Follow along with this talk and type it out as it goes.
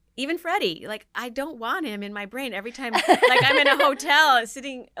even Freddy, like I don't want him in my brain every time. Like I'm in a hotel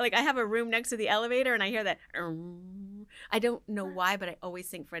sitting, like I have a room next to the elevator and I hear that. I don't know why, but I always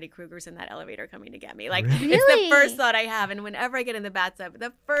think Freddy Krueger's in that elevator coming to get me. Like Really? it's the first thought I have. And whenever I get in the bathtub,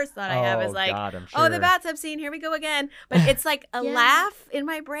 the first thought I have is like, God, I'm oh, sure. the bathtub scene, here we go again. But it's like a laugh in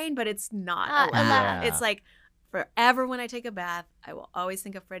my brain, but it's not a laugh. laugh. It's like forever when I take a bath, I will always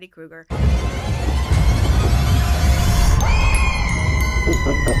think of Freddy Krueger.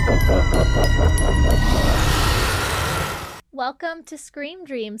 Welcome to Scream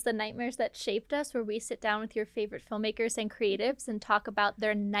Dreams, the nightmares that shaped us, where we sit down with your favorite filmmakers and creatives and talk about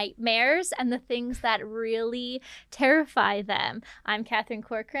their nightmares and the things that really terrify them. I'm Catherine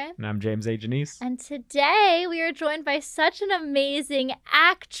Corcoran. And I'm James A. Janice. And today we are joined by such an amazing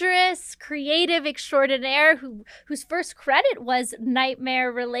actress, creative extraordinaire whose first credit was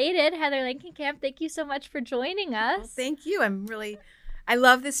nightmare related. Heather Langenkamp, thank you so much for joining us. Well, thank you. I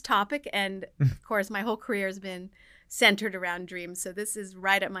love this topic. And of course, my whole career has been centered around dreams. So this is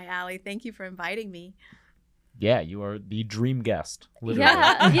right up my alley. Thank you for inviting me. Yeah, you are the dream guest. Literally.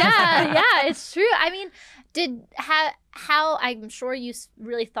 Yeah, it's true. I mean, how I'm sure you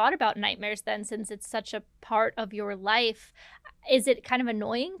really thought about nightmares then, since it's such a part of your life. Is it kind of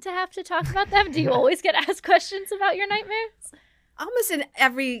annoying to have to talk about them? Do you always get asked questions about your nightmares? Almost in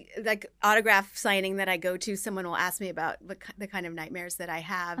every autograph signing that I go to, someone will ask me about the kind of nightmares that I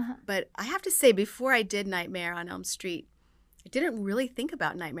have. But I have to say, before I did Nightmare on Elm Street, I didn't really think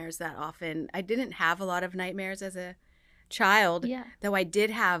about nightmares that often. I didn't have a lot of nightmares as a child, though I did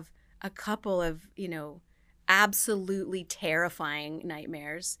have a couple of, absolutely terrifying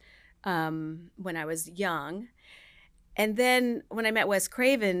nightmares when I was young. And then when I met Wes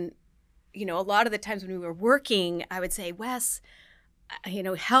Craven, a lot of the times when we were working, I would say, Wes,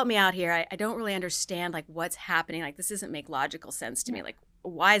 help me out here. I don't really understand what's happening. This doesn't make logical sense to me.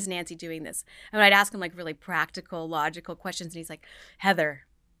 Why is Nancy doing this? And I'd ask him really practical, logical questions. And he's like, Heather,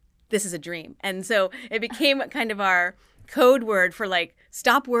 this is a dream. And so it became kind of our code word for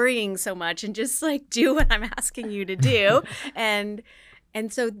stop worrying so much and just do what I'm asking you to do. and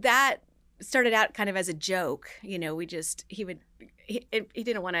so that started out kind of as a joke. He didn't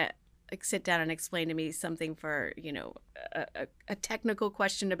want to sit down and explain to me something for, a technical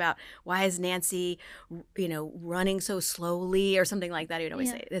question about why is Nancy, running so slowly or something like that. He would always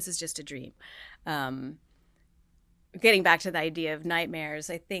say, this is just a dream. Getting back to the idea of nightmares,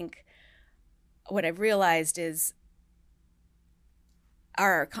 I think what I've realized is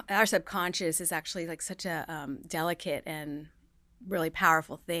our subconscious is actually such a delicate and really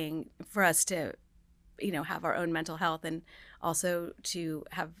powerful thing for us to, have our own mental health and also to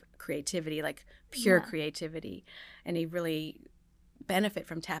have creativity, pure creativity, and you really benefit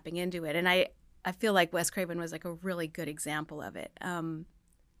from tapping into it. And I feel like Wes Craven was a really good example of it.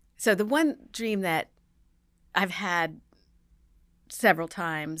 So the one dream that I've had several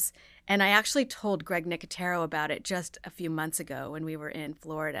times, and I actually told Greg Nicotero about it just a few months ago when we were in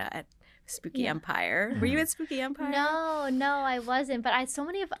Florida at Spooky Empire. Were you at Spooky Empire? No, I wasn't. But I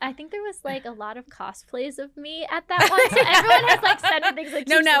think there was a lot of cosplays of me at that one. So everyone has said things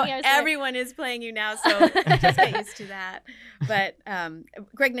no, everyone is playing you now, so just get used to that. But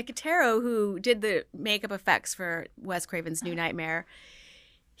Greg Nicotero, who did the makeup effects for Wes Craven's New Nightmare,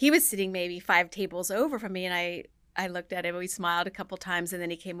 he was sitting maybe 5 tables over from me, and I looked at him and we smiled a couple times, and then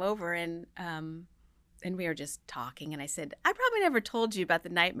he came over and we were just talking, and I said, I probably never told you about the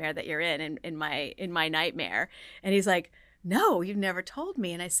nightmare that you're in my nightmare. And he's like, no, you've never told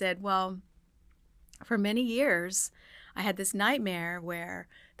me. And I said, well, for many years, I had this nightmare where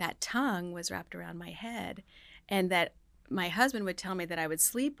that tongue was wrapped around my head, and that my husband would tell me that I would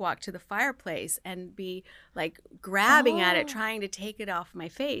sleepwalk to the fireplace and be grabbing at it, trying to take it off my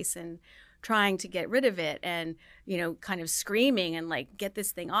face and trying to get rid of it, and, kind of screaming and get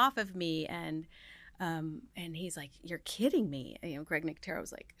this thing off of me. And he's like, you're kidding me. Greg Nicotero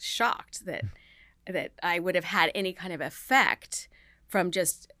was shocked that I would have had any kind of effect from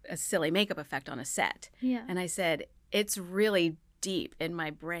just a silly makeup effect on a set. Yeah. And I said, it's really deep in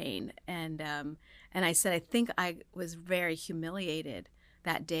my brain. And I said, I think I was very humiliated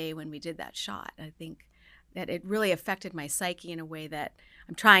that day when we did that shot. I think that it really affected my psyche in a way that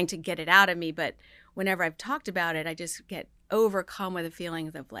I'm trying to get it out of me. But whenever I've talked about it, I just get overcome with the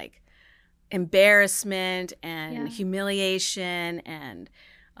feelings of embarrassment and humiliation, and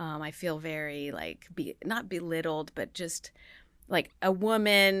I feel very not belittled, but just a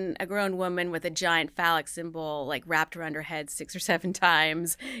grown woman with a giant phallic symbol wrapped around her head 6 or 7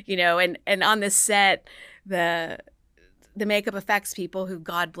 times, and on the set, the makeup effects people who,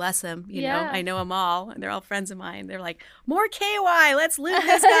 God bless them, you know, Yeah. I know them all, and they're all friends of mine. They're like, more KY, let's live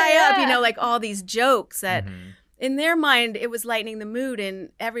this guy up, you know, like all these jokes that in their mind it was lightening the mood,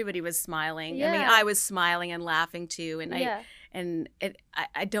 and everybody was smiling. I mean, Yeah. I was smiling and laughing too, and Yeah.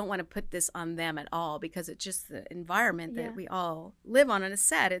 I don't want to put this on them at all, because it's just the environment that Yeah. we all live on a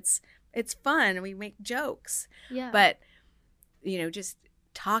set. It's fun and we make jokes. Yeah. But, you know, just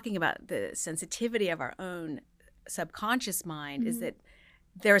talking about the sensitivity of our own subconscious mind is that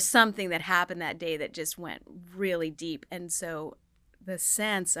there's something that happened that day that just went really deep. And so the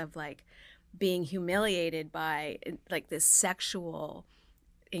sense of like being humiliated by like this sexual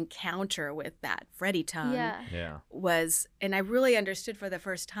encounter with that Freddy tongue Yeah. was, and I really understood for the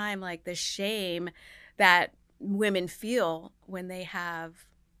first time like the shame that women feel when they have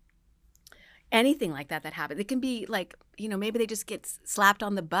anything like that happens. It can be like, you know, maybe they just get slapped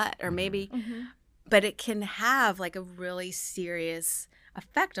on the butt, or maybe but it can have like a really serious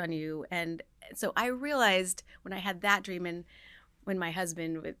effect on you. And so I realized when I had that dream, and when my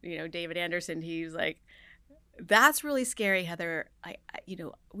husband, with, you know, David Anderson, he was like, that's really scary, Heather. I you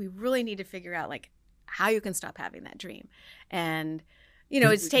know, we really need to figure out like how you can stop having that dream. And, you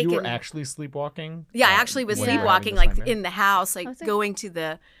know, it's taken. You were actually sleepwalking? Yeah, I actually was when you were sleepwalking, having like this nightmare? in the house, like I was like- going to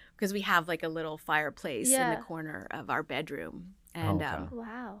the, because we have like a little fireplace in Yeah. the corner of our bedroom. And Okay.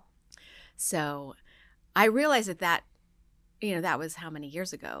 Wow. so I realized that, you know, that was how many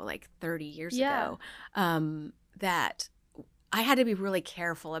years ago, like 30 years Yeah. ago, that I had to be really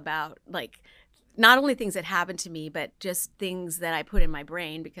careful about like not only things that happened to me, but just things that I put in my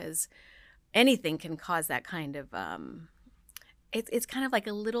brain, because anything can cause that kind of, it's kind of like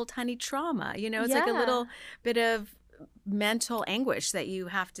a little tiny trauma, you know, it's like a little bit of mental anguish that you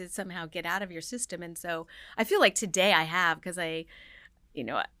have to somehow get out of your system. And so I feel like today I have, because I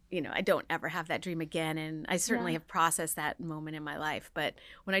don't ever have that dream again. And I certainly have processed that moment in my life. But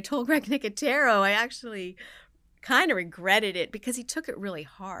when I told Greg Nicotero, I actually kind of regretted it, because he took it really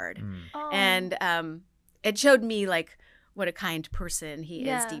hard. Oh. And it showed me like what a kind person he is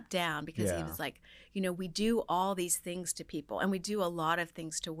Yeah. deep down, because he Yeah. was like, you know, we do all these things to people, and we do a lot of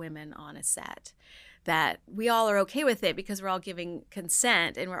things to women on a set that we all are okay with it, because we're all giving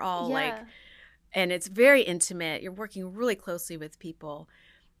consent, and we're all like, and it's very intimate. You're working really closely with people.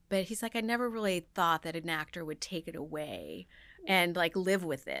 But he's like, I never really thought that an actor would take it away and like live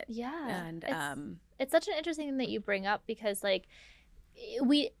with it. Yeah. And It's such an interesting thing that you bring up, because like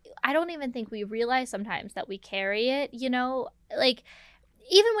I don't even think we realize sometimes that we carry it, you know, like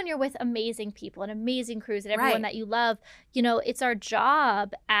even when you're with amazing people and amazing crews and everyone Right. that you love, you know, it's our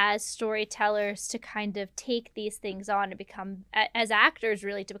job as storytellers to kind of take these things on and become, as actors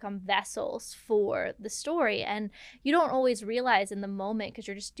really, to become vessels for the story. And you don't always realize in the moment, because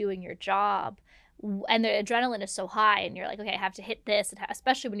you're just doing your job, and the adrenaline is so high, and you're like, okay, I have to hit this,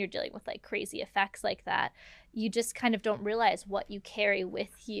 especially when you're dealing with like crazy effects like that. You just kind of don't realize what you carry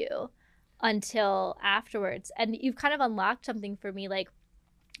with you until afterwards. And you've kind of unlocked something for me. Like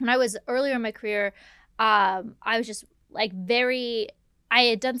when I was earlier in my career, I was just like I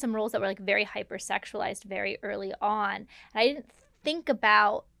had done some roles that were like very hypersexualized very early on. And I didn't think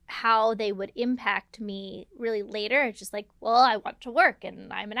about how they would impact me really later. It's just like, well, I want to work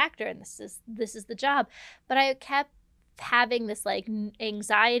and I'm an actor and this is the job. But I kept having this like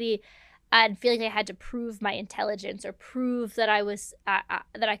anxiety and feeling like I had to prove my intelligence or prove that I was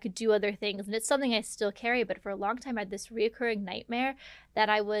that I could do other things. And it's something I still carry. But for a long time, I had this reoccurring nightmare that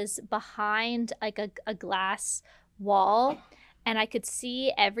I was behind like a glass wall, and I could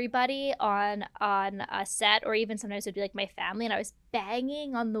see everybody on a set, or even sometimes it'd be like my family, and I was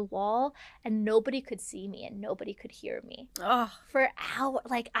banging on the wall, and nobody could see me and nobody could hear me for hours.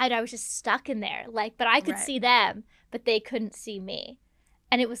 Like I was just stuck in there. Like, but I could see them, but they couldn't see me.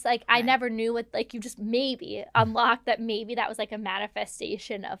 And it was like, I never knew what, like, you just maybe unlocked that maybe that was like a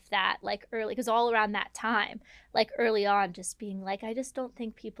manifestation of that, like early, because all around that time, like early on, just being like, I just don't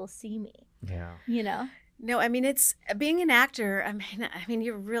think people see me. Yeah. You know? No, I mean, it's being an actor. I mean,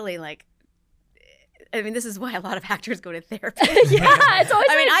 you're really like, I mean, this is why a lot of actors go to therapy. Yeah, it's always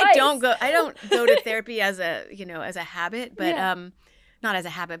I mean, my I advice. don't go to therapy as a, you know, as a habit, but Yeah. not as a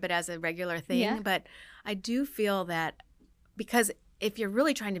habit, but as a regular thing. Yeah. But I do feel that, because if you're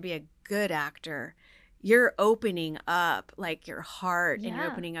really trying to be a good actor, you're opening up like your heart and you're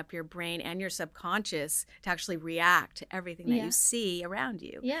Yeah. opening up your brain and your subconscious to actually react to everything that Yeah. you see around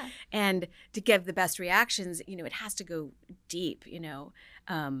you. Yeah. And to give the best reactions, you know, it has to go deep, you know.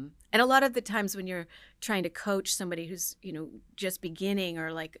 And a lot of the times when you're trying to coach somebody who's, you know, just beginning,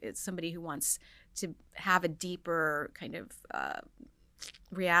 or like it's somebody who wants to have a deeper kind of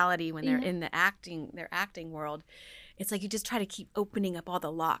reality when they're in their acting world, it's like you just try to keep opening up all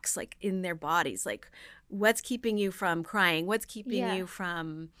the locks like in their bodies. Like what's keeping you from crying? What's keeping you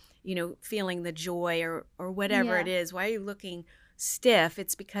from, feeling the joy or whatever it is? Why are you looking stiff?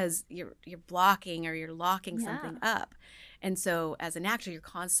 It's because you're blocking or you're locking something up. And so as an actor, you're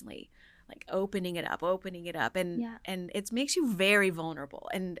constantly like opening it up, and it makes you very vulnerable.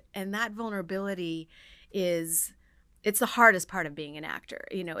 And that vulnerability it's the hardest part of being an actor.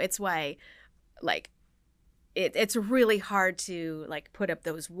 It's why like it's really hard to like put up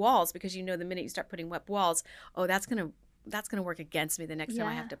those walls, because the minute you start putting up walls, oh, that's gonna work against me the next time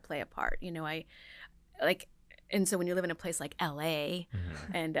I have to play a part. And so when you live in a place like LA,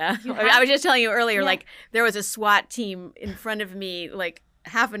 and I was just telling you earlier, like there was a SWAT team in front of me like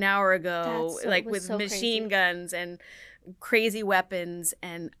half an hour ago, with machine guns and crazy weapons,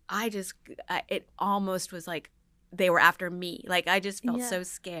 and it almost was like they were after me. Like I just felt so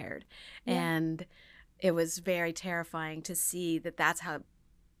scared, and it was very terrifying to see that that's how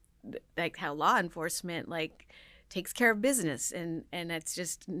law enforcement like takes care of business, and it's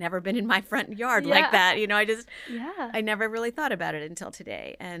just never been in my front yard like that. I never really thought about it until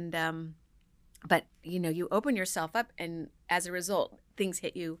today. And but you open yourself up, and as a result things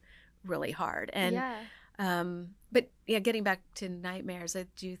hit you really hard. And but getting back to nightmares, I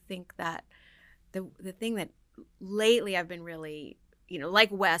do think that the thing that lately I've been really, like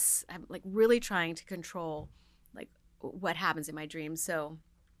Wes, I'm like really trying to control like what happens in my dreams. So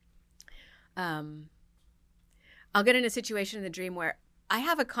I'll get in a situation in the dream where I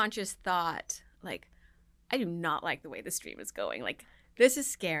have a conscious thought, like, I do not like the way this dream is going. Like, this is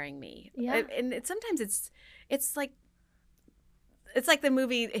scaring me. Yeah. And sometimes it's like the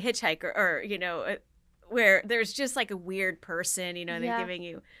movie Hitchhiker, or, where there's just like a weird person,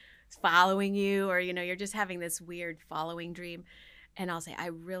 they're following you, or, you're just having this weird following dream. And I'll say, I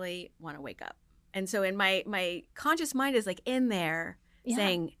really want to wake up. And so in my conscious mind is like in there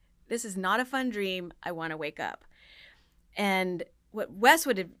saying, this is not a fun dream. I want to wake up. And what Wes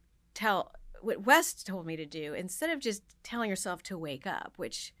told me to do, instead of just telling yourself to wake up,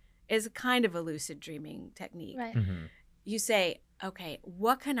 which is kind of a lucid dreaming technique, right. You say, okay,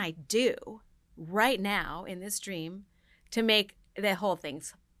 what can I do right now in this dream to make the whole thing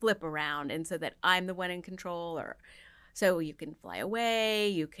flip around, and so that I'm the one in control? Or so you can fly away,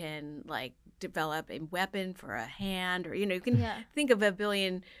 you can like develop a weapon for a hand, or you can think of a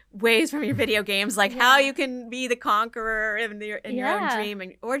billion ways from your video games, like how you can be the conqueror in your own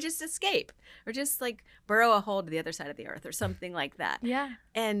dream, or just escape, or just like burrow a hole to the other side of the earth, or something like that.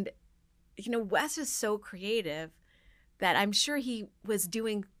 And Wes is so creative that I'm sure he was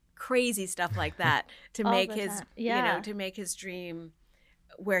doing crazy stuff like that to make his to make his dream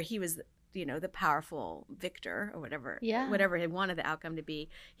where he was the powerful victor, or whatever he wanted the outcome to be,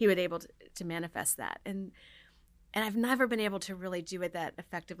 he would able to manifest that. And I've never been able to really do it that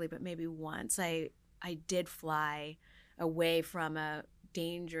effectively, but maybe once I did fly away from a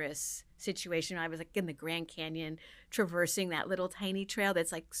dangerous situation. I was like in the Grand Canyon, traversing that little tiny trail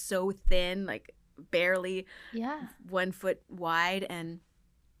that's like so thin, like barely 1 foot wide, and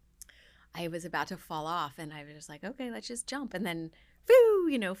I was about to fall off, and I was just like, okay, let's just jump. And then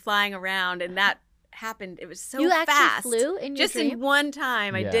flying around, and that happened. It was so fast. You actually flew in your dream? In one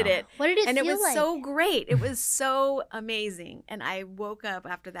time I did it. What did it feel like? And it was so great. It was so amazing. And I woke up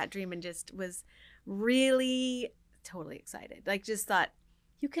after that dream and just was really totally excited. Like, just thought,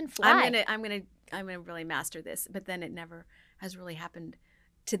 you can fly. I'm gonna really master this. But then it never has really happened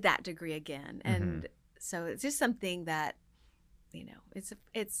to that degree again. And so it's just something that,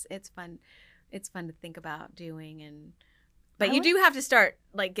 it's fun. It's fun to think about doing. But you do have to start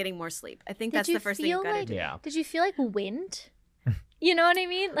like getting more sleep. I think that's the first thing you've got to do. Yeah. Did you feel like wind? You know what I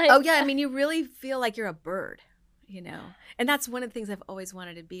mean? Like, oh yeah, I mean, you really feel like you're a bird, And that's one of the things I've always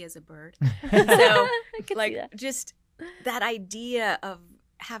wanted to be, as a bird. And so like just that idea of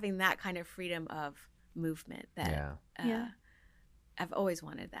having that kind of freedom of movement, that I've always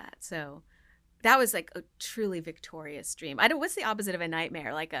wanted that. So that was like a truly victorious dream. What's the opposite of a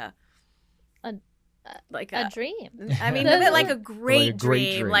nightmare? Like a dream. I mean, a bit like a great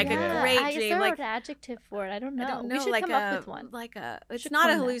dream. Like a great dream. I guess there an adjective for it. I don't know. We should come up with one. It's not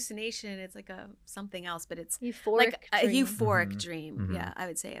a hallucination. It's like a something else, but it's euphoric like dream. A euphoric dream. Yeah, I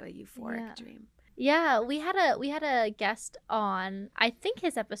would say a euphoric dream. Yeah, we had a guest on. I think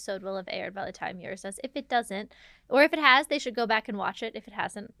his episode will have aired by the time yours does. If it doesn't, or if it has, they should go back and watch it. If it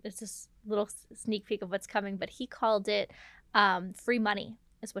hasn't, it's just a little sneak peek of what's coming. But he called it free money,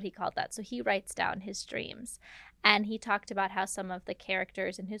 is what he called that. So he writes down his dreams. And he talked about how some of the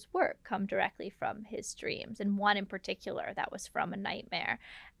characters in his work come directly from his dreams, and one in particular that was from a nightmare.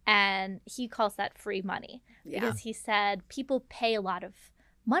 And he calls that free money, because he said people pay a lot of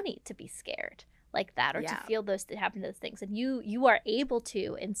money to be scared like that, or to feel those that happen to those things. And you are able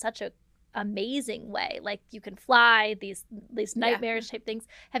to, in such a amazing way. Like, you can fly, these nightmarish type things.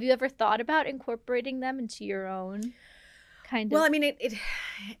 Have you ever thought about incorporating them into your own kind of? Well, I mean, it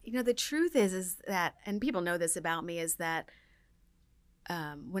the truth is that, and people know this about me, is that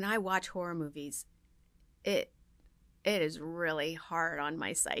when I watch horror movies, it is really hard on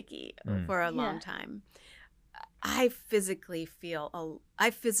my psyche for a long time. I physically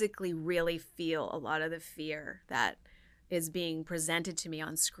really feel a lot of the fear that is being presented to me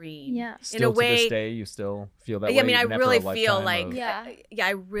on screen. Yeah. Still, in a way, to this day, you still feel that way? I mean, I really feel like, of... I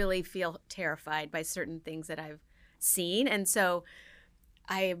really feel terrified by certain things that I've seen. And so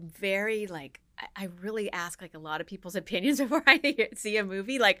I am very, like, I really ask, like, a lot of people's opinions before I see a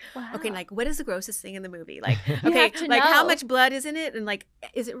movie. Like, okay, like, what is the grossest thing in the movie? Like, okay, like, how much blood is in it? And, like,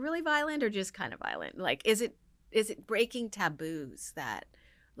 is it really violent or just kind of violent? Like, is it breaking taboos that,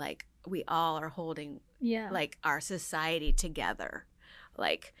 like, we all are holding, like, our society together?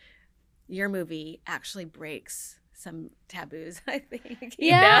 Like, your movie actually breaks some taboos, I think.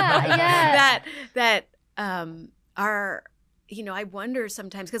 That are, I wonder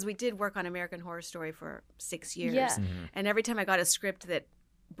sometimes, because we did work on American Horror Story for 6 years, and every time I got a script that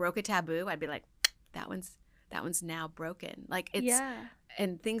broke a taboo, I'd be like, that one's now broken. Like, it's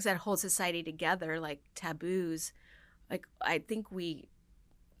and things that hold society together, like taboos, like, I think we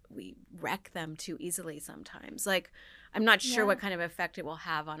wreck them too easily sometimes. Like, I'm not sure what kind of effect it will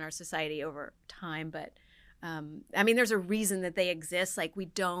have on our society over time, but I mean, there's a reason that they exist. Like, we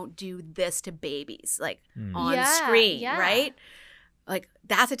don't do this to babies, like, on screen, right? Like,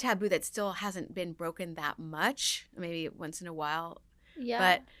 that's a taboo that still hasn't been broken that much. Maybe once in a while.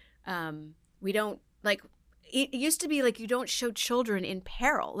 But we don't, like, it used to be like, you don't show children in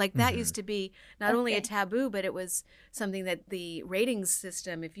peril. Like, that used to be not only a taboo, but it was something that the ratings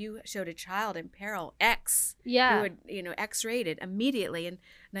system, if you showed a child in peril, X, you would, X-rated immediately. And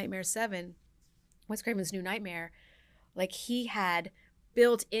Nightmare 7, Wes Craven's New Nightmare, like, he had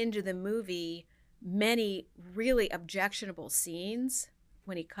built into the movie many really objectionable scenes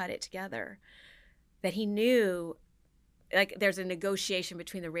when he cut it together, that he knew, like, there's a negotiation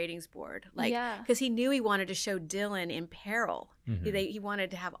between the ratings board, like, because he knew he wanted to show Dylan in peril. He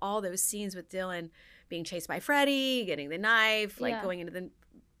wanted to have all those scenes with Dylan being chased by Freddy, getting the knife, like, going into the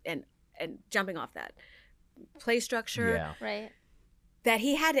and jumping off that play structure, that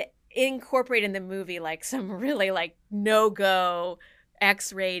he had to incorporate in the movie, like, some really, like, no-go,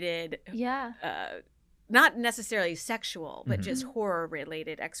 X-rated, not necessarily sexual, but just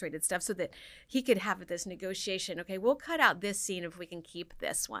horror-related X-rated stuff, so that he could have this negotiation. Okay, we'll cut out this scene if we can keep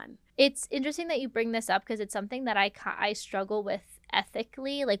this one. It's interesting that you bring this up, because it's something that I struggle with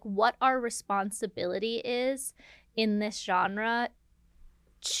ethically, like, what our responsibility is in this genre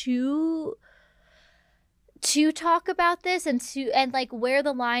to talk about this, and like, where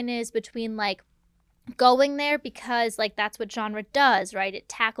the line is between, like, going there because, like, that's what genre does, right? It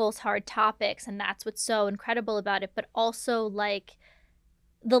tackles hard topics, and that's what's so incredible about it. But also, like,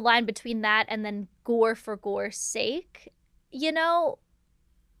 the line between that and then gore for gore's sake,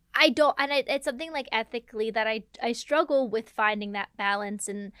 I don't, and it's something, like, ethically that I struggle with finding that balance.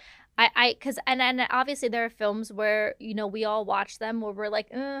 And because obviously there are films where, we all watch them where we're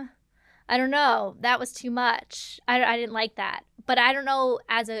like, I don't know, that was too much. I didn't like that. But I don't know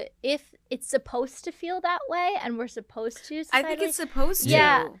if it's supposed to feel that way, and we're supposed to. I think it's supposed to.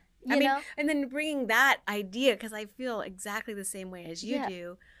 Yeah. I mean, and then bringing that idea, because I feel exactly the same way as you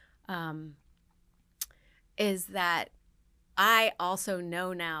do, is that I also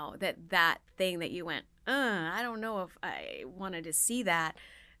know now that thing that you went, I don't know if I wanted to see that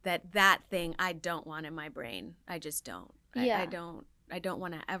thing I don't want in my brain. I just don't. I don't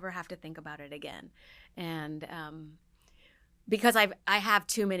want to ever have to think about it again. And because I have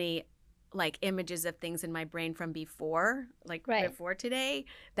too many, like, images of things in my brain from before, like, before today,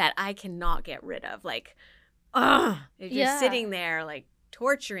 that I cannot get rid of. Like, it's just sitting there, like,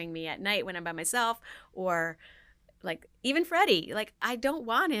 torturing me at night when I'm by myself, or, like, even Freddy, like, I don't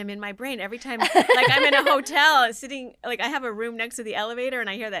want him in my brain every time. Like, I'm in a hotel sitting, like, I have a room next to the elevator, and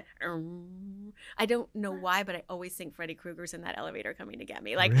I hear that. I don't know why, but I always think Freddy Krueger's in that elevator coming to get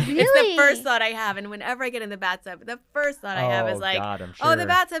me. Like, really? It's the first thought I have. And whenever I get in the bathtub, the first thought I have is like, God, oh, the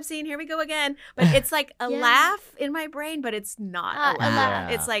bathtub scene, here we go again. But it's like a laugh in my brain, but it's not a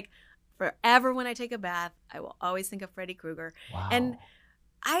laugh. It's like, forever when I take a bath, I will always think of Freddy Krueger. Wow. And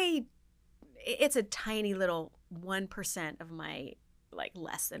it's a tiny little 1% of my, like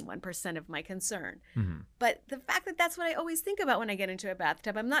less than 1% of my concern. Mm-hmm. But the fact that that's what I always think about when I get into a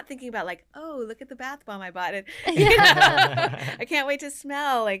bathtub, I'm not thinking about like, oh, look at the bath bomb I bought. And, I can't wait to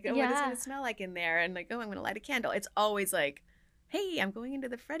smell like what it's going to smell like in there. And like, oh, I'm going to light a candle. It's always like, hey, I'm going into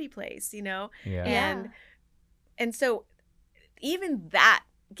the Freddy place, you know? Yeah. And so even that,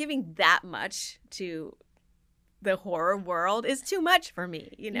 giving that much to the horror world is too much for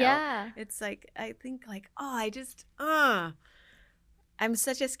me, you know? Yeah. It's like, I think like, oh, I just, I'm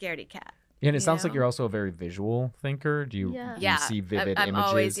such a scaredy cat. And it sounds know? like you're also a very visual thinker. Do you, do you see vivid I'm images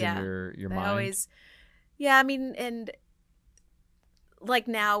always, in your mind? Always, I mean, and like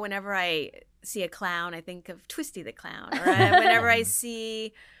now, whenever I see a clown, I think of Twisty the Clown. Or whenever I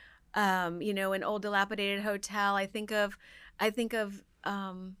see, you know, an old dilapidated hotel, I think of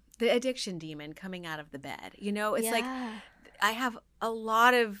the addiction demon coming out of the bed. You know, it's like I have a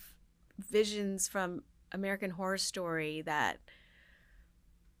lot of visions from American Horror Story that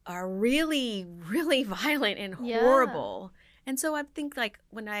are really, really violent and horrible. And so I think like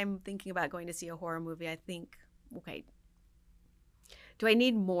when I'm thinking about going to see a horror movie, I think, okay, do I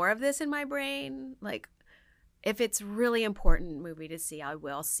need more of this in my brain? Like if it's really important movie to see, I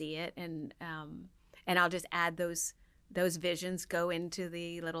will see it. And I'll just add those visions, go into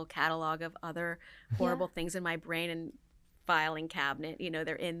the little catalog of other horrible things in my brain and filing cabinet, you know,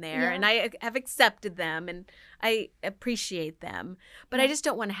 they're in there and I have accepted them and I appreciate them, but I just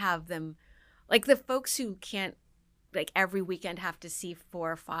don't want to have them like the folks who can't like every weekend have to see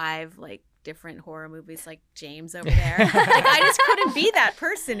 4 or 5 like different horror movies like James over there. Like I just couldn't be that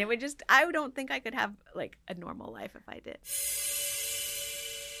person. It would just, I don't think I could have like a normal life if I did.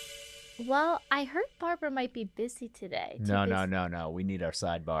 Well, I heard Barbara might be busy today. No. We need our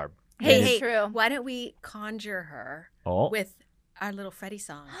side Barb. Hey, true. Why don't we conjure her with our little Freddy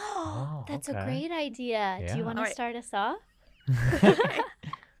song? That's a great idea. Yeah. Do you want to start us off? Okay.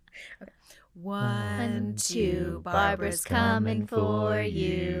 1, 2, Barbara's coming for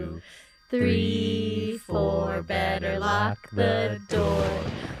you. 3, 4, better lock the door.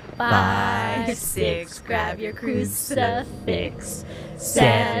 5, 6, grab your crucifix.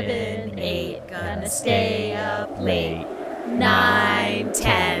 7, 8, gonna stay up late. 9,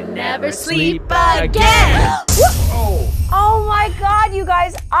 10, never sleep again. Oh my God, you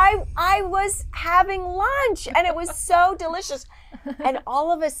guys, I was having lunch and it was so delicious. And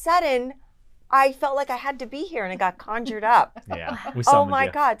all of a sudden, I felt like I had to be here and it got conjured up. Yeah. Oh my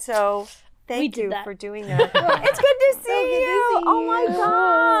God. So thank you for doing that. It's good to see you. Oh my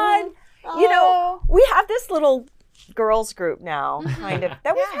God. You know, we have this little girls group now, kind of,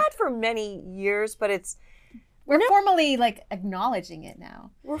 that we've had for many years, but we're formally like acknowledging it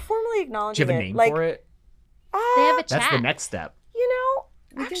now. We're formally acknowledging it. Do you have a name like, for it? They have a chat. That's the next step. You know,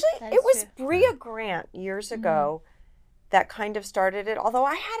 actually, it was Bria Grant years ago that kind of started it. Although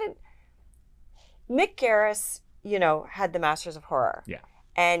I hadn't. Mick Garris, you know, had the Masters of Horror. Yeah.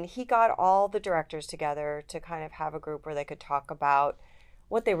 And he got all the directors together to kind of have a group where they could talk about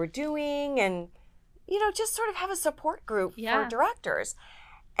what they were doing and, you know, just sort of have a support group for directors.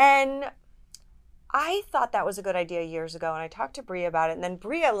 And I thought that was a good idea years ago, and I talked to Bria about it, and then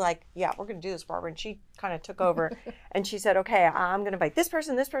Bria like, yeah, we're going to do this, Barbara, and she kind of took over, and she said, okay, I'm going to invite this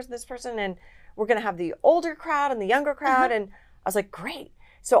person, and we're going to have the older crowd and the younger crowd, and I was like, great.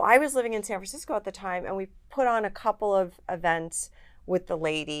 So I was living in San Francisco at the time, and we put on a couple of events with the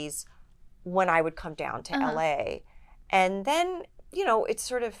ladies when I would come down to LA, and then, you know, it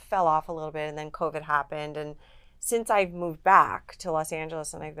sort of fell off a little bit, and then COVID happened, and since I've moved back to Los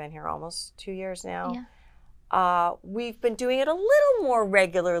Angeles, and I've been here almost 2 years now, we've been doing it a little more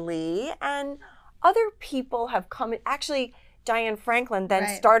regularly, and other people have come in. Actually, Diane Franklin then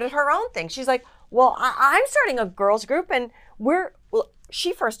started her own thing. She's like, well, I'm starting a girls group, and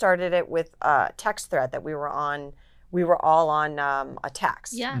she first started it with a text thread that we were on. We were all on a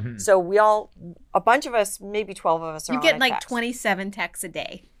text. Yeah. Mm-hmm. So a bunch of us, maybe 12 of us are on a text. You get like 27 texts a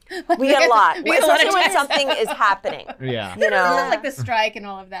day. We get a lot, especially when something is happening. Yeah. You know, like the strike and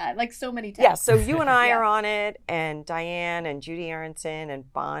all of that, like so many times. Yeah, so you and I are on it, and Diane and Judy Aronson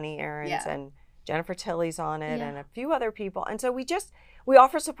and Bonnie Aarons and Jennifer Tilley's on it, and a few other people. And so we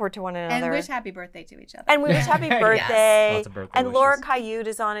offer support to one another. And wish happy birthday to each other. And we wish happy birthday. Lots of birthday and wishes. Laura Cayute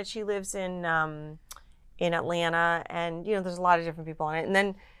is on it. She lives in Atlanta, and you know, there's a lot of different people on it. And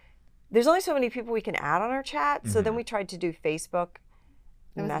then there's only so many people we can add on our chat. So then we tried to do Facebook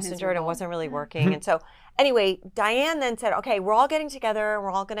Messenger, and it wasn't really working. And so anyway, Diane then said, okay, we're all getting together, we're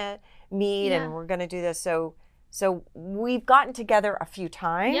all gonna meet and we're gonna do this. So we've gotten together a few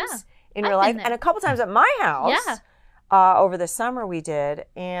times in real life, and a couple times at my house. Over the summer we did,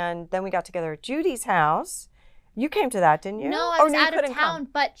 and then we got together at Judy's house, You came to that, didn't you? No, I was out of town,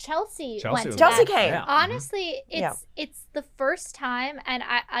 but Chelsea went to Chelsea that. came. Yeah. Honestly, it's the first time, and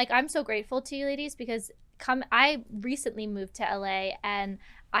I'm so grateful to you ladies because I recently moved to LA, and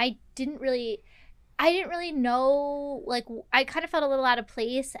I didn't really know, like, I kind of felt a little out of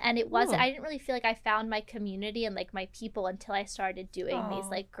place, and I didn't really feel like I found my community and like my people until I started doing these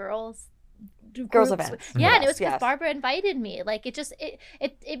like girls events. Yeah, and it was because Barbara invited me. Like,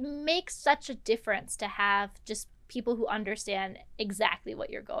 it makes such a difference to have just people who understand exactly what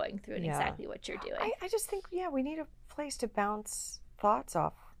you're going through and exactly what you're doing. I just think, we need a place to bounce thoughts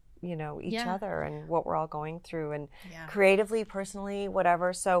off, each other and what we're all going through, and creatively, personally,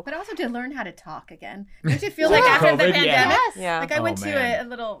 whatever. So, but also to learn how to talk again. Don't you feel like after the pandemic? Like, I went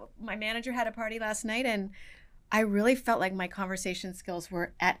to my manager had a party last night, and I really felt like my conversation skills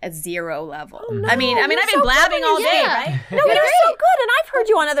were at a 0 level. Oh, no, I mean, I've been blabbing all day, right? No, you're so good, and I've heard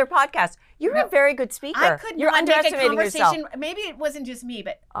you on other podcasts. You're a very good speaker. I could You're not make a underestimating conversation. yourself. Maybe it wasn't just me,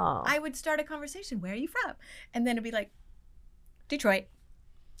 but I would start a conversation. Where are you from? And then it'd be like, Detroit.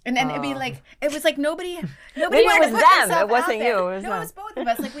 And then it'd be like, it was like nobody Maybe it was them. It wasn't you. It was both of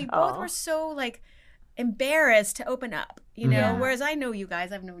us. Like, we both were so like embarrassed to open up, whereas I know you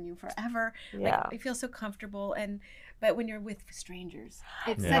guys, I've known you forever. Like, I feel so comfortable, but when you're with strangers,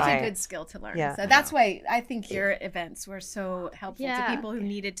 it's such a good skill to learn. So that's why I think your events were so helpful to people who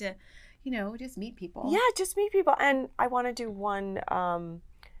needed to, just meet people. Yeah, just meet people. And I want to do one,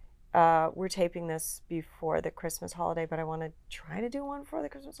 we're taping this before the Christmas holiday, but I want to try to do one for the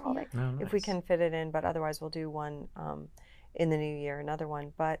Christmas holiday if we can fit it in, but otherwise we'll do one in the new year, another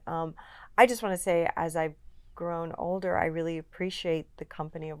one. But I just want to say, as I've grown older, I really appreciate the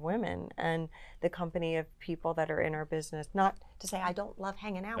company of women and the company of people that are in our business. Not to say I don't love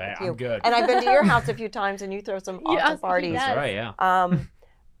hanging out with you. I'm good. And I've been to your house a few times, and you throw some awesome parties. That's right, yeah.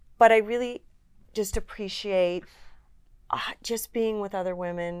 But I really just appreciate just being with other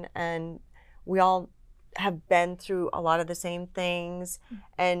women, and we all have been through a lot of the same things.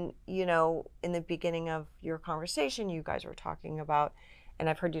 And, in the beginning of your conversation, you guys were talking about, and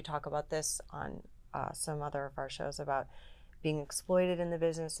I've heard you talk about this on some other of our shows, about being exploited in the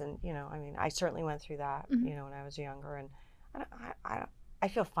business. And, I certainly went through that, when I was younger, and I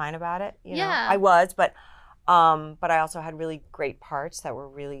feel fine about it. I was, but I also had really great parts that were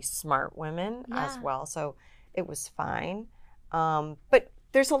really smart women as well. So it was fine. But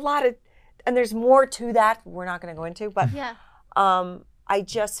there's a lot of, and there's more to that we're not going to go into, but I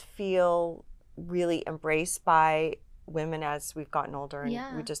just feel really embraced by women as we've gotten older,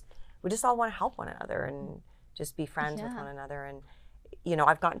 and we just all want to help one another and just be friends with one another. And,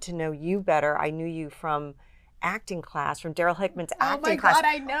 I've gotten to know you better. I knew you from acting class, from Daryl Hickman's acting class. Oh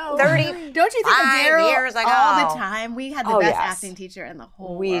my God, I know. 30, don't you think of Daryl years ago all the time? We had the best acting teacher in the whole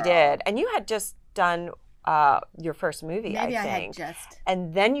world. We did. And you had just done your first movie, Maybe I think. I had just.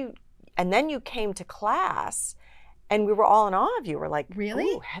 And then you came to class, and we were all in awe of you. We're like, really?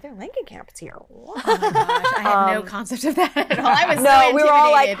 Ooh, Heather Langenkamp is here. Oh my gosh, I had no concept of that at all. I was we were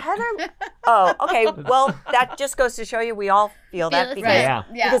all like, Heather. Oh, okay. Well, that just goes to show you we all feel that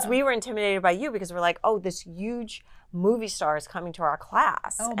because we were intimidated by you, because we're like, oh, this huge movie star is coming to our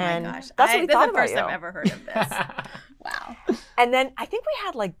class. Oh my gosh, that's what we thought about you. This is the first I've ever heard of this. Wow. And then I think we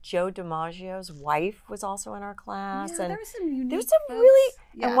had like Joe DiMaggio's wife was also in our class. Yeah, and there was some unique really,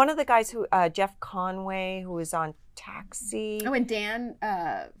 and one of the guys who, Jeff Conway, who was on Taxi. Oh, and Dan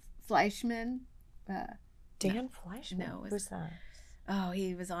Fleischman. Dan Fleischman? No. Who's that? Oh,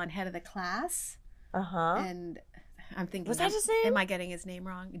 he was on Head of the Class. And I'm thinking, was that his name? Am I getting his name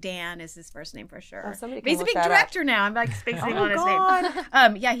wrong? Dan is his first name for sure. Oh, but he's a big director now. I'm like spacing on his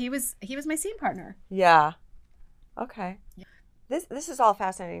name. Yeah, he was my scene partner. Yeah. Okay. Yeah. This is all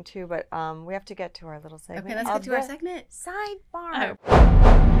fascinating too, but we have to get to our little segment. Okay, let's get to our segment. Sidebar.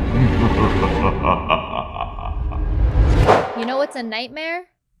 You know what's a nightmare?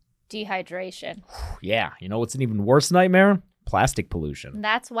 Dehydration. Yeah. You know what's an even worse nightmare? Plastic pollution.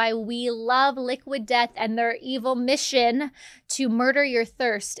 That's why we love Liquid Death and their evil mission to murder your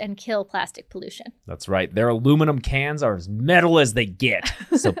thirst and kill plastic pollution. That's right. Their aluminum cans are as metal as they get.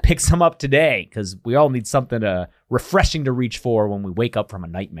 So pick some up today, because we all need something refreshing to reach for when we wake up from a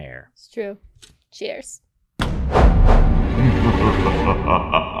nightmare. It's true. Cheers.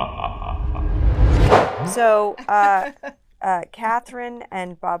 So, Catherine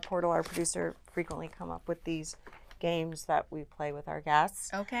and Bob Portal, our producer, frequently come up with these games that we play with our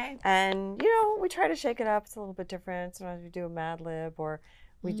guests. Okay. And, we try to shake it up. It's a little bit different. Sometimes we do a Mad Lib, or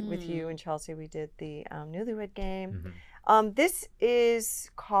with you and Chelsea, we did the Newlywed Game. Mm-hmm. This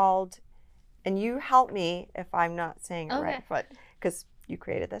is called, and you help me if I'm not saying it right, but because you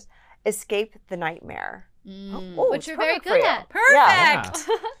created this, Escape the Nightmare. Oh, Which it's you're very perfect for good you. at. Perfect.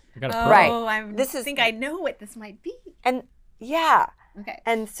 I got a Oh, pro. Right. I think I know what this might be. And yeah. Okay.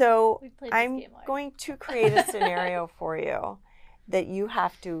 And so We played this I'm game already. going to create a scenario for you that you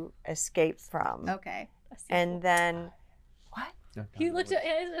have to escape from. Okay. And then He looked at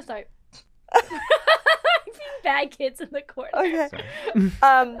his. Sorry. Being bad kids in the corner. Okay.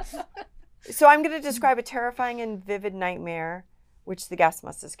 So I'm going to describe a terrifying and vivid nightmare which the guest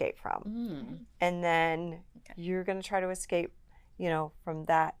must escape from. And then you're going to try to escape, from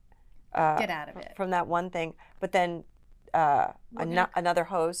that. Get out of it. From that one thing. But then another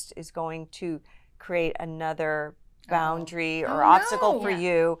host is going to create another boundary or obstacle for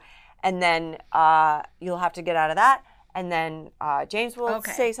you. And then you'll have to get out of that. And then James will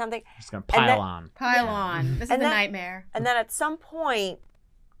say something. Just going to pile on. Pile on. This is the nightmare. And then at some point,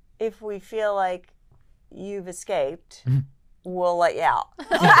 if we feel like you've escaped, we'll let you out.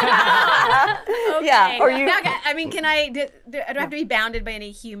 Okay. Yeah. Or you. Now, I mean, can I? Do I have to be bounded by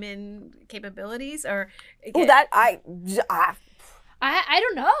any human capabilities, or? Oh, that I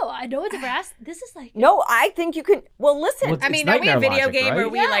don't know. No one's ever asked. This is like. No, I think you could. Well, listen. Well, I mean, it's are we a nightmare video logic, game right? or are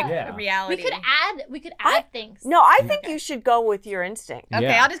we like reality? We could add things. No, I think you should go with your instinct. Okay,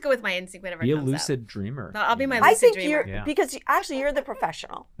 Yeah. I'll just go with my instinct, whatever Be a comes up. lucid dreamer. No, I'll be my I lucid think dreamer. you're because actually you're the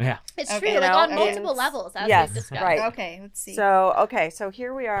professional. Yeah. It's Okay, true, like on I multiple mean, levels, as yes, we've discussed. right. Okay, let's see. So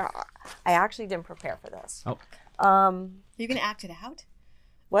here we are. I actually didn't prepare for this. Oh. You gonna act it out?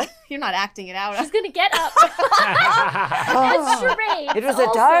 What? You're not acting it out. She's gonna get up. It's charades. It was a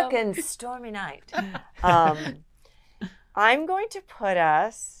also. dark and stormy night. I'm going to put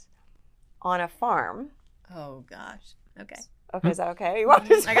us on a farm. Oh gosh. Okay. Okay, is that okay? You want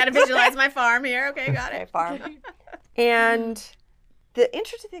to I gotta visualize my farm here. Okay, got Okay, it. farm. And the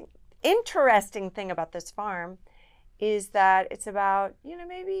interesting thing about this farm is that it's about,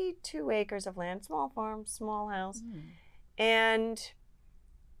 maybe 2 acres of land, small farm, small house. And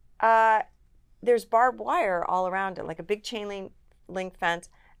there's barbed wire all around it, like a big chain link fence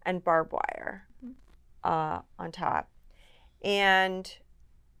and barbed wire on top. And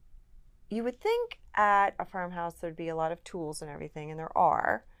you would think at a farmhouse there'd be a lot of tools and everything, and there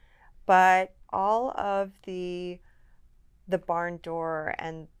are, but all of the barn door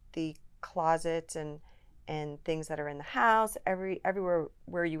and the closets and things that are in the house, everywhere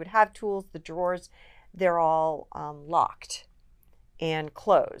where you would have tools, the drawers, they're all locked and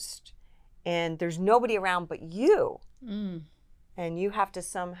closed, and there's nobody around but you, and you have to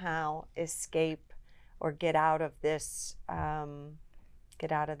somehow escape or get out of this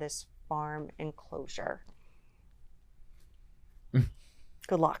farm enclosure.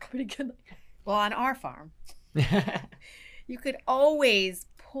 Good luck. Pretty good. Well, on our farm, you could always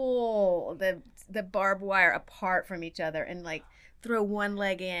pull the barbed wire apart from each other and like throw one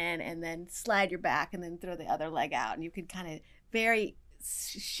leg in and then slide your back and then throw the other leg out, and you could kind of very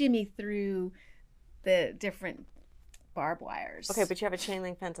shimmy through the different barbed wires. Okay, but you have a chain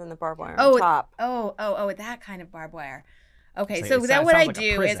link fence and the barbed wire Oh, on top. Oh, that kind of barbed wire. Okay, So so it then what I sounds like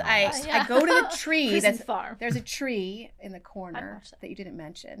a do prison is I almost. Yeah. go to the tree. Prison farm. There's a tree in the corner watched that. that you didn't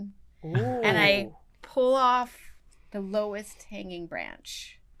mention, Ooh. and I pull off the lowest hanging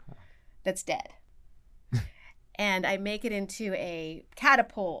branch that's dead, and I make it into a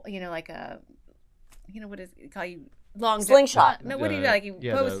catapult. Like a, what is it call you long Slingshot. No, what do you like? You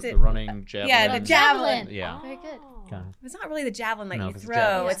post the it. running javelin. Yeah, the javelin. Yeah. Very good. Kind of. It's not really the javelin that No, you 'cause the throw.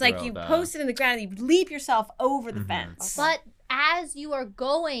 javelin's It's like throw you the- post it in the ground and you leap yourself over the fence. But as you are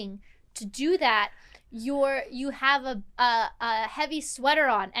going to do that, you have a heavy sweater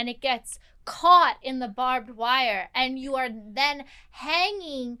on, and it gets caught in the barbed wire, and you are then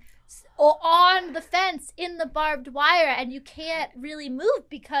hanging on the fence in the barbed wire, and you can't really move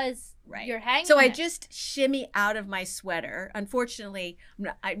because you're hanging. So I it. just shimmy out of my sweater. Unfortunately,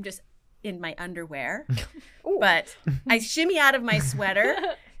 I'm just in my underwear, but I shimmy out of my sweater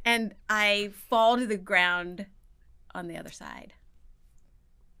and I fall to the ground on the other side.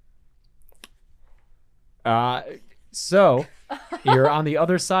 So you're on the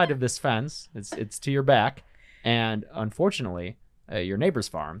other side of this fence. It's to your back, and unfortunately, your neighbor's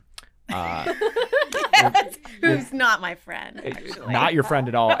farm. Who's not my friend, actually. Not your friend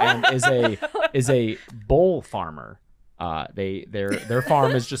at all, and is a bull farmer. Their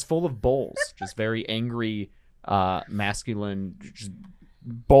farm is just full of bulls, just very angry, masculine just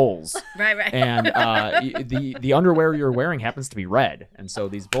bulls. Right. And the underwear you're wearing happens to be red, and so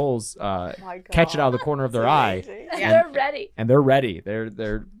these bulls catch it out of the corner of their eye, They're ready. and they're ready.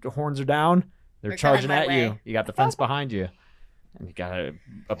 Their horns are down. They're charging coming at my you. way. You got the fence behind you, and you got a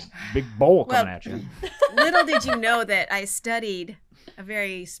big bowl coming at you. Little did you know that I studied a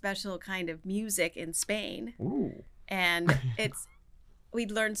very special kind of music in Spain. Ooh. And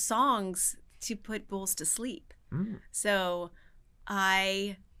we'd learn songs to put bulls to sleep. So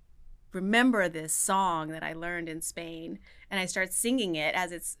I remember this song that I learned in Spain, and I start singing it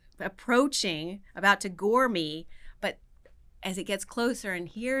as it's approaching, about to gore me. But as it gets closer and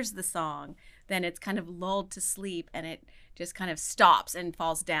hears the song, then it's kind of lulled to sleep, and it just kind of stops and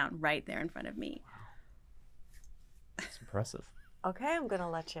falls down right there in front of me. That's impressive. Okay, I'm going to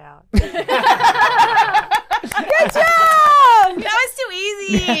let you out. Good job! That was too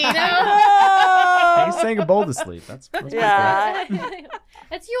easy. No. He sang a bull to sleep. That's Yeah.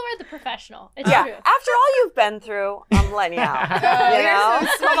 It's you are the professional. It's Yeah. true. After all you've been through, I'm letting you out. Oh, You know? you're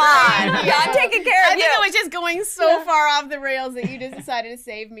so Come sweet. on. Yeah, I'm taking care I of think you. it was just going so far off the rails that you just decided to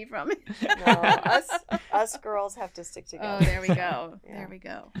save me from it. No, us girls have to stick together. Oh, there we go. Yeah. There we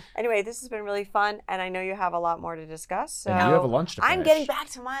go. Anyway, this has been really fun, and I know you have a lot more to discuss. So And you have a lunch to finish. I'm getting back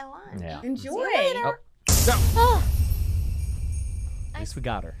to my lunch. Yeah. Enjoy. Oh, Oh, at least we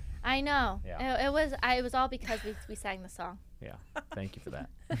got her. I know. Yeah. It was all because we sang the song. Yeah. Thank you for that.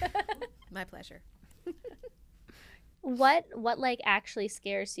 My pleasure. What like actually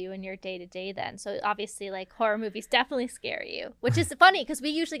scares you in your day to day then? So obviously like horror movies definitely scare you, which is funny because we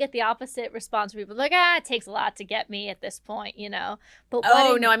usually get the opposite response. People are like, it takes a lot to get me at this point, you know. But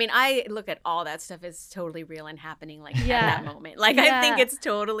I mean, I look at all that stuff as totally real and happening like at that moment. Like I think Yeah. it's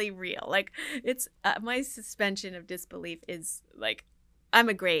totally real. Like it's my suspension of disbelief is like I'm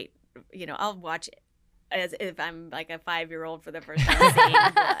a great, I'll watch it as if I'm like a 5-year-old for the first time seeing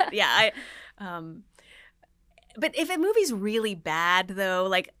blood. Yeah, but if a movie's really bad though,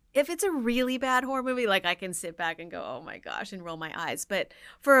 like if it's a really bad horror movie, like I can sit back and go, oh my gosh, and roll my eyes. But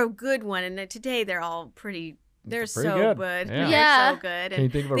for a good one, and today they're all they're so good. Yeah. Yeah. They're so good. Can you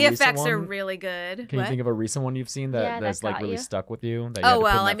And think of a the recent effects are one? really good. Can you think of a recent one you've seen Yeah, that's that like got really you. stuck with you? That you had to Oh put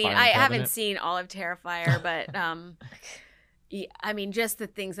in well, that I mean, filing I haven't cabinet? seen all of Terrifier, but I mean, just the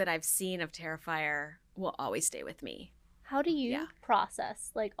things that I've seen of Terrifier will always stay with me. How do you Yeah.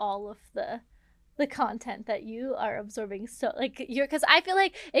 process like all of the content that you are absorbing? So like because I feel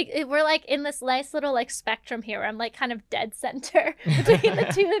like we're like in this nice little like spectrum here. I'm like kind of dead center between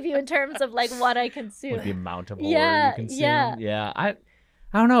the two of you in terms of like what I consume. With the amount of horror Yeah, you consume. yeah. I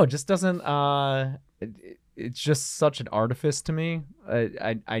don't know. It just doesn't. It's just such an artifice to me.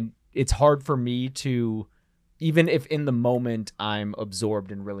 It's hard for me to, even if in the moment I'm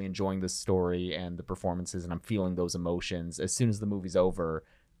absorbed and really enjoying the story and the performances and I'm feeling those emotions, as soon as the movie's over,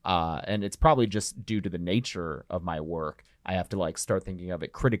 and it's probably just due to the nature of my work, I have to like start thinking of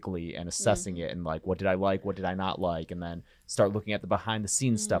it critically and assessing it and like, what did I like, what did I not like, and then start looking at the behind the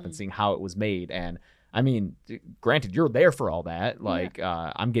scenes stuff and seeing how it was made. And I mean, granted, you're there for all that. Like,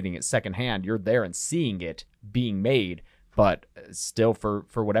 I'm getting it secondhand. You're there and seeing it being made, but still, for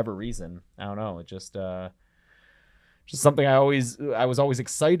whatever reason, I don't know. It just something I was always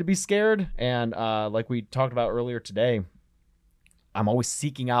excited to be scared, and like we talked about earlier today, I'm always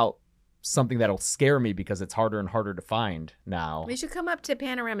seeking out something that'll scare me because it's harder and harder to find now. We should come up to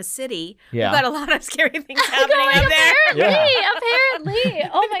Panorama City. Yeah. We've got a lot of scary things happening up there. Apparently.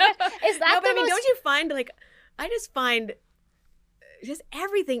 Oh my gosh. Is that No, but the I mean, most... don't you find I just find just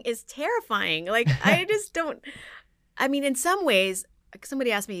everything is terrifying. Like I just don't. I mean, in some ways,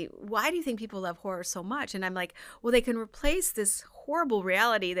 somebody asked me, why do you think people love horror so much? And I'm like, well, they can replace this horrible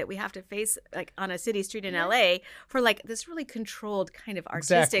reality that we have to face like on a city street in LA for like this really controlled kind of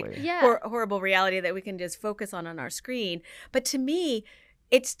artistic Exactly. horrible reality that we can just focus on our screen. But to me,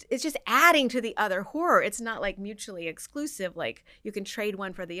 it's just adding to the other horror. It's not like mutually exclusive, like you can trade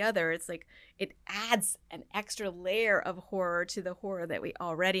one for the other. It's like it adds an extra layer of horror to the horror that we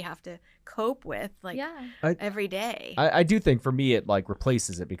already have to cope with like every day. I do think for me it like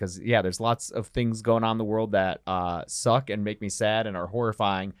replaces it because there's lots of things going on in the world that suck and make me sad and are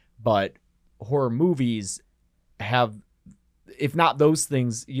horrifying, but horror movies have, if not those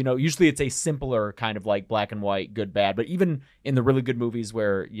things, usually it's a simpler kind of like black and white, good, bad. But even in the really good movies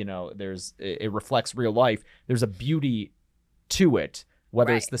where, it reflects real life, there's a beauty to it,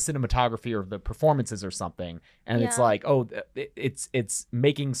 whether it's the cinematography or the performances or something. And it's like, it's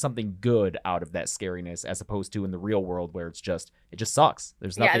making something good out of that scariness as opposed to in the real world where it just sucks.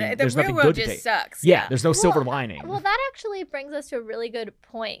 There's nothing, there's real nothing world good to just take. sucks. Yeah, there's no silver lining. Well, that actually brings us to a really good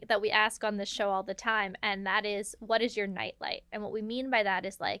point that we ask on this show all the time, and that is, what is your nightlight? And what we mean by that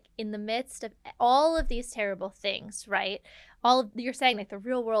is like in the midst of all of these terrible things, right? You're saying like the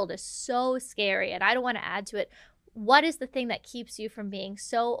real world is so scary, and I don't want to add to it. What is the thing that keeps you from being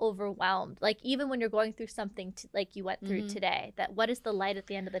so overwhelmed? Like even when you're going through something like you went through today, that what is the light at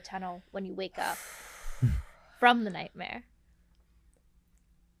the end of the tunnel when you wake up from the nightmare?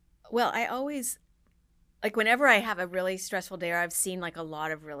 Well, I always, like, whenever I have a really stressful day or I've seen like a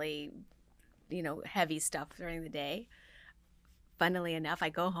lot of really, heavy stuff during the day, funnily enough, I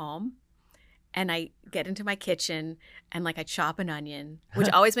go home and I get into my kitchen and like I chop an onion, which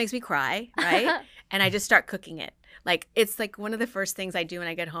always makes me cry, right? And I just start cooking it. Like, it's like one of the first things I do when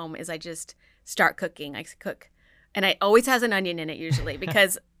I get home is I just start cooking. I cook. And it always has an onion in it usually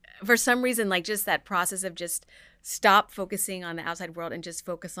because for some reason, like just that process of just stop focusing on the outside world and just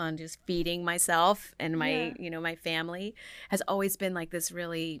focus on just feeding myself and my, my family has always been like this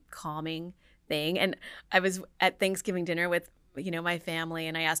really calming thing. And I was at Thanksgiving dinner with, my family,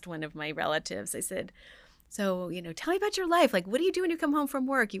 and I asked one of my relatives, I said, so, tell me about your life. Like, what do you do when you come home from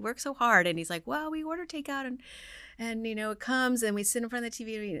work? You work so hard. And he's like, well, we order takeout and it comes and we sit in front of the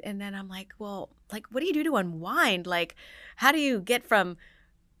TV. And then I'm like, well, like, what do you do to unwind? Like, how do you get from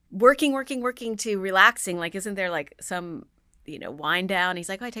working to relaxing? Like, isn't there like some, wind down? He's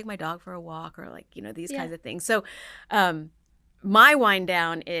like, oh, I take my dog for a walk or like, these kinds of things. So, my wind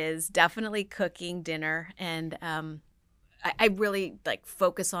down is definitely cooking dinner. And, I really like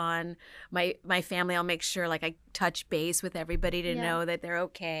focus on my family. I'll make sure like I touch base with everybody to know that they're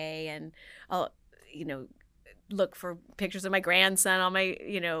okay. And I'll, look for pictures of my grandson on my,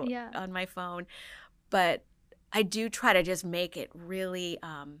 on my phone. But I do try to just make it really,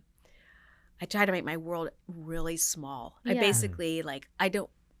 I try to make my world really small. I basically like, I don't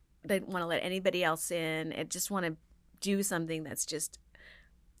want to let anybody else in. I just want to do something that's just,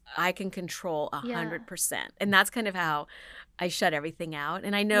 I can control 100%. And that's kind of how I shut everything out.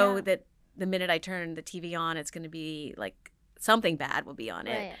 And I know that the minute I turn the TV on, it's going to be like something bad will be on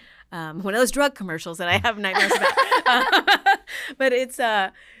it. One of those drug commercials that I have nightmares about. But it's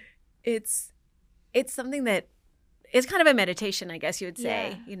something that it's kind of a meditation, I guess you would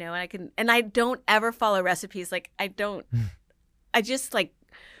say, and I don't ever follow recipes. Like I just like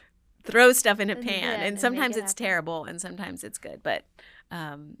throw stuff in a pan and sometimes it's terrible and sometimes it's good. But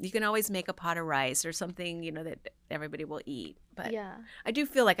you can always make a pot of rice or something, that everybody will eat. But I do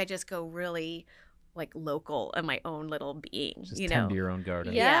feel like I just go really like local in my own little being, just tend to your own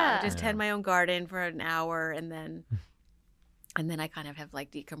garden. Just tend my own garden for an hour and then I kind of have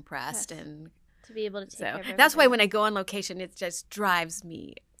like decompressed and to be able to take care of everything. That's why when I go on location, it just drives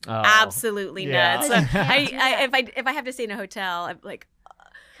me absolutely nuts. So if I have to stay in a hotel, I'm like,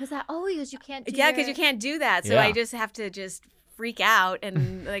 because you can't do because you can't do that. So I just have to just freak out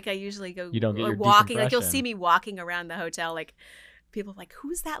and like I usually go you don't get your walking. Like you'll see me walking around the hotel. Like people are like,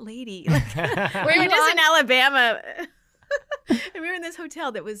 who's that lady? Like, we were just in Alabama, and we were in this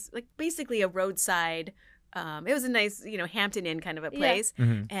hotel that was like basically a roadside. It was a nice, Hampton Inn kind of a place,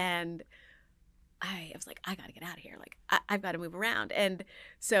 and I was like, I got to get out of here. Like I've got to move around, and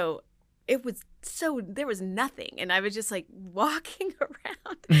so. There was nothing. And I was just like walking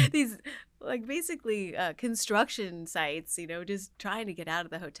around these like basically construction sites, just trying to get out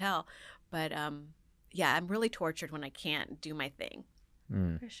of the hotel. But I'm really tortured when I can't do my thing.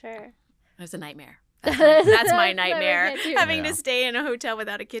 For sure. It was a nightmare. That's my nightmare, having to stay in a hotel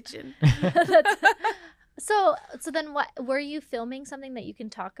without a kitchen. So then what, were you filming something that you can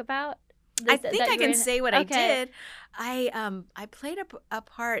talk about? I think I can say what I did. I played a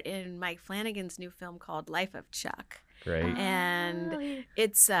part in Mike Flanagan's new film called Life of Chuck. Great. And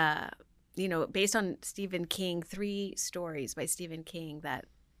it's based on Stephen King, 3 stories by Stephen King that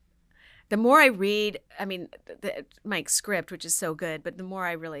the more I read, I mean, Mike's script, which is so good, but the more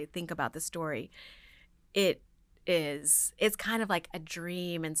I really think about the story, it's kind of like a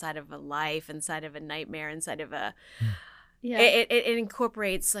dream inside of a life, inside of a nightmare, inside of a It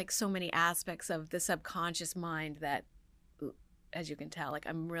incorporates like so many aspects of the subconscious mind that, as you can tell, like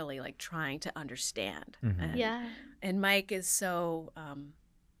I'm really like trying to understand. And Mike is so,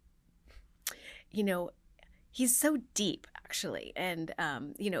 he's so deep actually. And,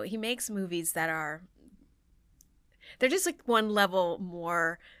 he makes movies that they're just like one level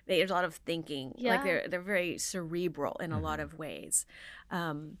more, there's a lot of thinking. Like they're very cerebral in a lot of ways.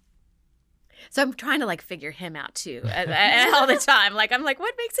 So I'm trying to like figure him out too all the time. Like I'm like,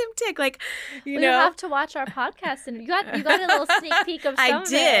 what makes him tick? Like, you have to watch our podcast, and you got a little sneak peek of some I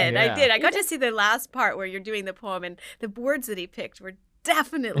did. I got to see the last part where you're doing the poem, and the words that he picked were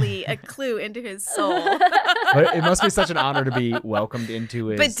definitely a clue into his soul. But it must be such an honor to be welcomed into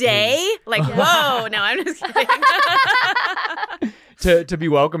his bidet. Like, whoa! No, I'm just kidding. to be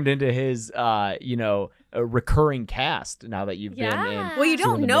welcomed into his, a recurring cast now that you've been in. Well, you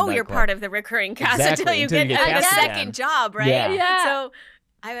don't know you're part of the recurring cast until you get a second job, right? Yeah. So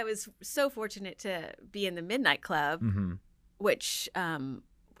I was so fortunate to be in the Midnight Club, which,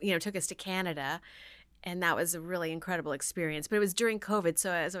 took us to Canada. and that was a really incredible experience. But it was during COVID,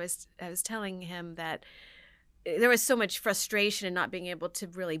 so as I was telling him that there was so much frustration in not being able to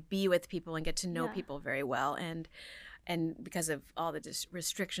really be with people and get to know people very well, and because of all the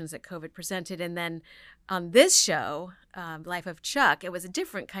restrictions that COVID presented. And then on this show, Life of Chuck, it was a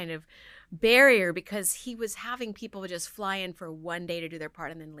different kind of barrier because he was having people just fly in for one day to do their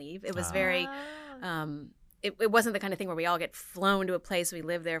part and then leave. It was very it wasn't the kind of thing where we all get flown to a place, we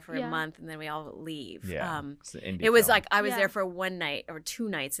live there for a month, and then we all leave. It was like I was there for one night or 2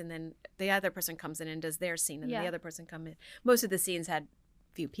 nights, and then the other person comes in and does their scene, and the other person come in. Most of the scenes had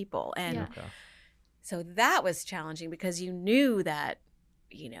few people, and so that was challenging because you knew that,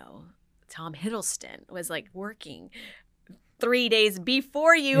 you know, Tom Hiddleston was like working 3 days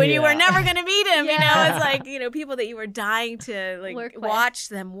before you, and you were never going to meet him. You know, it's like, you know, people that you were dying to like watch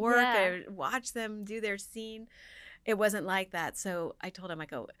them work or watch them do their scene. It wasn't like that. So I told him, I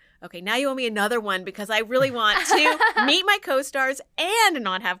go, okay, now you owe me another one because I really want to meet my co-stars and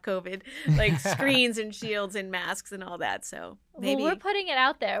not have COVID, like screens and shields and masks and all that. So maybe we're putting it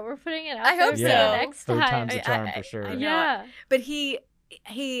out there. We're putting it out I there. hope so. Next Third time. time's a charm for sure. I know. Yeah. But he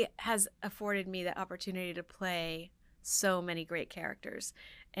has afforded me the opportunity to play so many great characters,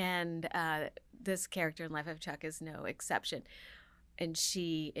 and this character in Life of Chuck is no exception. And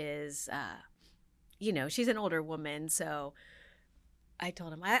she is, you know, she's an older woman, so I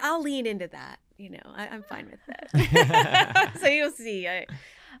told him I'll lean into that. You know, I'm fine with that. So you'll see.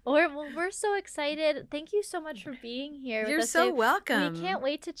 We're so excited. Thank you so much for being here. You're with us. so welcome. We can't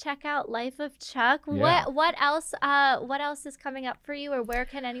wait to check out Life of Chuck. Yeah. What else is coming up for you, or where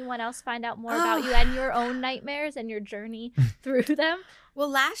can anyone else find out more about you and your own nightmares and your journey through them? Well,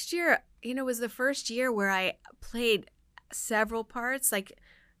 last year, you know, was the first year where I played several parts. Like,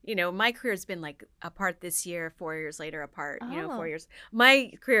 you know, my career has been like a part this year, 4 years later, a part, you know, 4 years.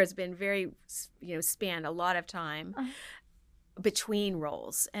 My career has been very, you know, spanned a lot of time between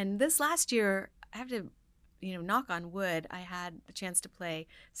roles. And this last year, I have to, you know, knock on wood, I had the chance to play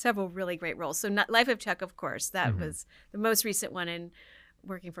several really great roles. So Life of Chuck, of course, that was the most recent one. And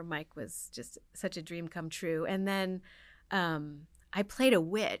working for Mike was just such a dream come true. And then I played a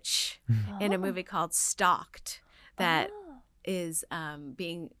witch in a movie called Stalked that is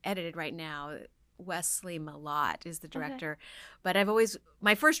being edited right now. Wesley Malott is the director. But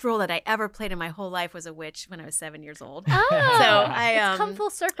my first role that I ever played in my whole life was a witch when I was 7 years old. Oh, so it's come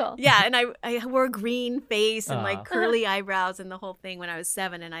full circle. Yeah, and I wore a green face and like curly eyebrows and the whole thing when I was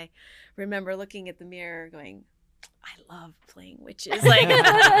 7. And I remember looking at the mirror going, I love playing witches. Like,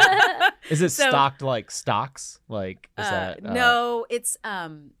 is it stocked like stocks? Like, is that? No, it's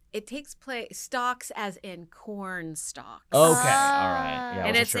it takes place stalks as in corn stalks. Okay, all right. Yeah,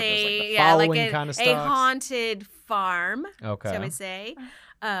 and it's a haunted farm. Okay, shall we say?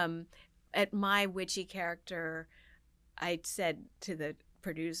 At my witchy character, I said to the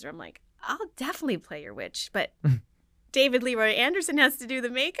producer, I'm like, I'll definitely play your witch, but David Leroy Anderson has to do the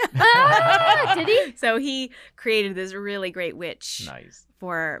makeup. Did he? So he created this really great witch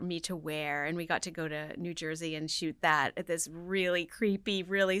for me to wear. And we got to go to New Jersey and shoot that at this really creepy,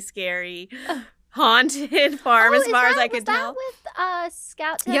 really scary, haunted farm as far as I could tell. Was that with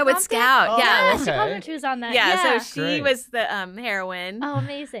Scout? Yeah, with Scout. Oh, yeah. Okay. She was on that. Yeah, so she was the heroine. Oh,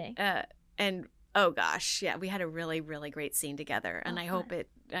 amazing. And oh gosh, yeah, we had a really, really great scene together, and I hope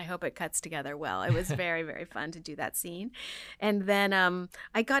it cuts together well. It was very, very fun to do that scene, and then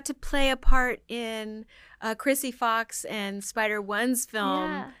I got to play a part in Chrissy Fox and Spider-One's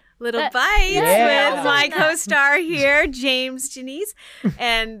film Little Bites with my co-star here, James Janice,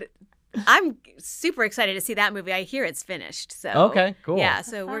 and I'm super excited to see that movie. I hear it's finished. So okay, cool. Yeah,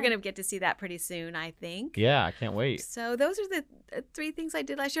 so we're gonna get to see that pretty soon, I think. Yeah, I can't wait. So those are the 3 things I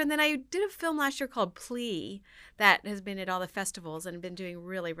did last year, and then I did a film last year called Plea that has been at all the festivals and been doing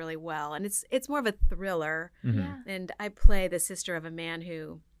really, really well. And it's more of a thriller. And I play the sister of a man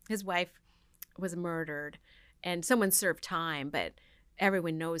who his wife was murdered, and someone served time, but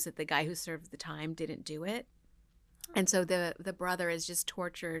everyone knows that the guy who served the time didn't do it. And so the brother is just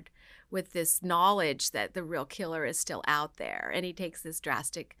tortured with this knowledge that the real killer is still out there. And he takes this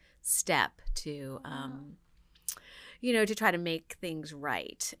drastic step to, to try to make things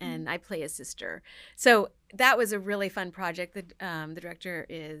right. And I play a sister. So that was a really fun project. The director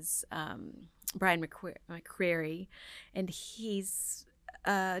is Brian McCreary, and he's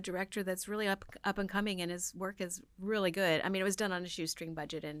a director that's really up and coming, and his work is really good. I mean, it was done on a shoestring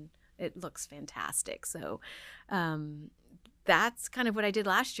budget, and it looks fantastic. So that's kind of what I did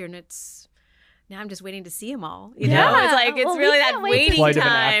last year, and it's now I'm just waiting to see them all. Yeah. It's like, it's Well, we really can't that wait to waiting Flight of an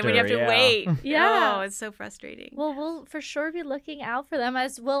time when you have actor, to yeah. wait. Yeah. Oh, it's so frustrating. Well, we'll for sure be looking out for them,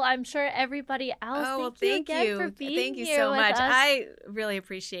 as will I'm sure everybody else. Oh, well, thank you again for being Thank you here so with much. us. I really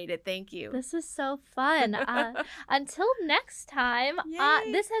appreciate it. Thank you. This is so fun. Until next time,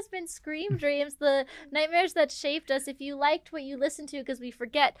 Yay. this has been Scream Dreams, the nightmares that shaped us. If you liked what you listened to, because we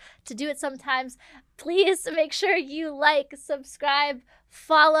forget to do it sometimes, please make sure you like, subscribe,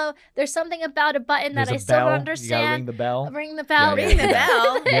 follow. There's something about a button that I There's a still bell. don't You understand. gotta ring the bell. Ring the bell. Yeah, Ring the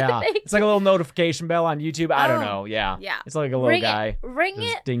bell. Yeah, Thank it's like a little notification bell on YouTube. I don't Oh. know. Yeah, Yeah. it's like a little Ring guy. it. Ring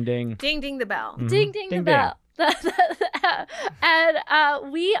Just it. ding ding. Ding, ding the bell. Mhm. Ding, ding, the Ding, bell.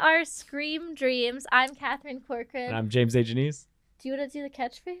 And we are Scream Dreams. I'm Catherine Corcoran. And I'm James A. Janice. Do you want to do the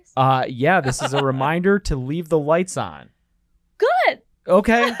catchphrase? Yeah, this is a reminder to leave the lights on. Good.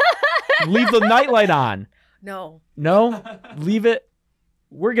 Okay, leave the nightlight on. No. No, leave it.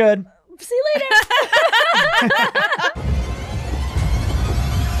 We're good. See you later.